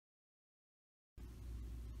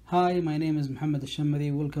Hi, my name is Muhammad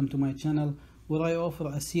Al-Shammari. Welcome to my channel where I offer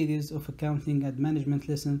a series of accounting and management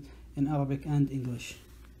lessons in Arabic and English.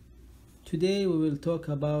 Today we will talk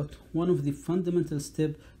about one of the fundamental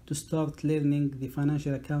steps to start learning the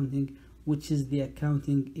financial accounting, which is the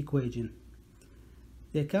accounting equation.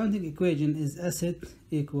 The accounting equation is asset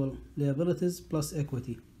equal liabilities plus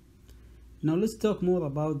equity. Now let's talk more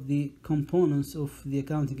about the components of the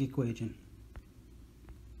accounting equation.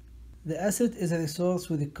 The asset is a resource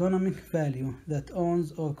with economic value that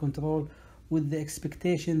owns or controls with the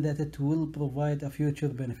expectation that it will provide a future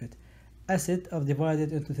benefit. Assets are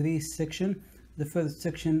divided into three sections. The first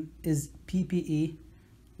section is PPE,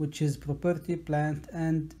 which is property, plant,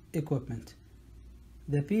 and equipment.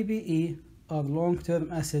 The PPE are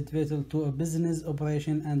long-term assets vital to a business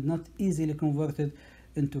operation and not easily converted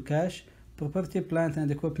into cash. Property, plant, and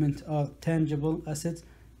equipment are tangible assets,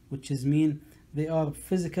 which mean they are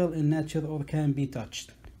physical in nature or can be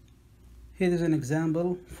touched. Here is an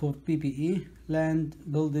example for PPE: land,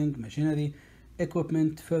 building, machinery,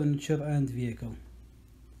 equipment, furniture, and vehicle.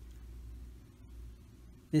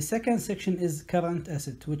 The second section is current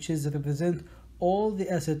asset, which represent all the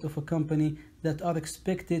assets of a company that are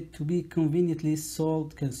expected to be conveniently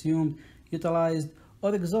sold, consumed, utilized,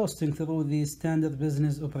 or exhausting through the standard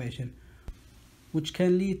business operation, which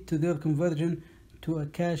can lead to their conversion to a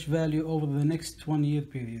cash value over the next 1 year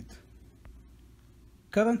period.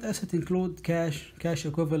 Current assets include cash, cash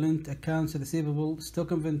equivalent, accounts receivable,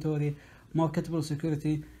 stock inventory, marketable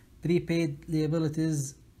security, prepaid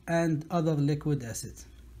liabilities, and other liquid assets.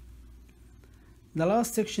 The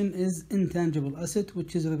last section is intangible asset,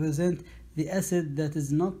 which represent the asset that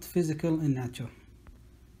is not physical in nature,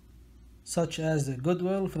 such as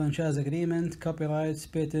goodwill, franchise agreement, copyrights,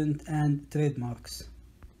 patent, and trademarks.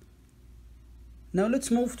 Now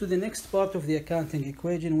let's move to the next part of the accounting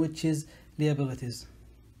equation, which is liabilities.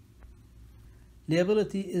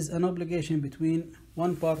 Liability is an obligation between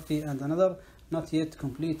one party and another, not yet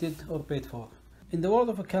completed or paid for. In the world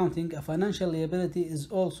of accounting, a financial liability is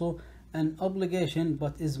also an obligation,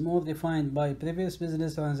 but is more defined by previous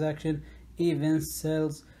business transaction, events,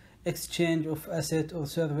 sales, exchange of asset or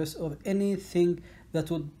service, or anything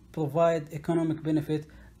that would provide economic benefit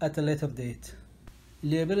at a later date.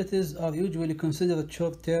 Liabilities are usually considered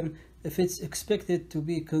short-term if it's expected to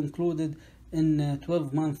be concluded in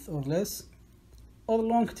 12 months or less, or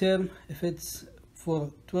long-term if it's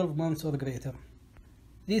for 12 months or greater.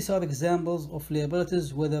 These are examples of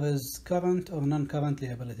liabilities, whether it's current or non-current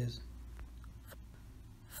liabilities.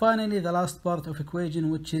 Finally, the last part of equation,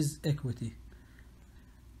 which is equity.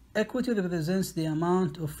 Equity represents the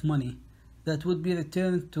amount of money that would be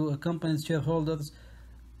returned to a company's shareholders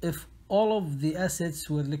if all of the assets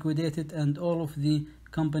were liquidated and all of the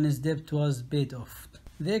company's debt was paid off.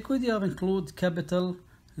 The equity include capital,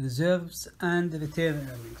 reserves, and retained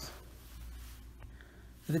earnings.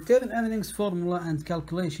 Retained earnings formula and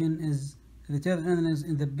calculation is retained earnings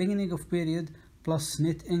in the beginning of period plus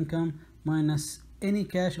net income minus any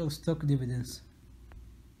cash or stock dividends.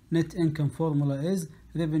 Net income formula is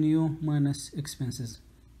revenue minus expenses.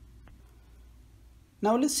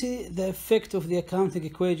 Now let's see the effect of the accounting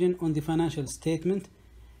equation on the financial statement.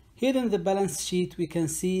 Here in the balance sheet we can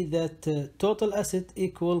see that total asset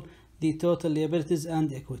equal the total liabilities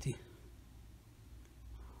and equity.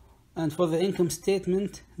 And for the income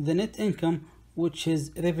statement, the net income, which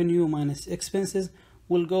is revenue minus expenses,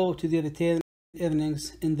 will go to the retained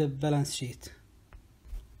earnings in the balance sheet.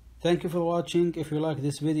 Thank you for watching. If you like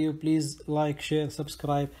this video, please like, share,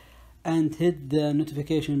 subscribe, and hit the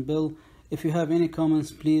notification bell. If you have any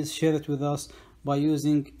comments, please share it with us by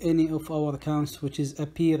using any of our accounts which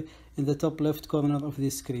appear in the top left corner of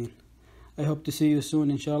this screen. I hope to see you soon,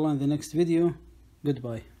 inshallah, in the next video.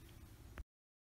 Goodbye.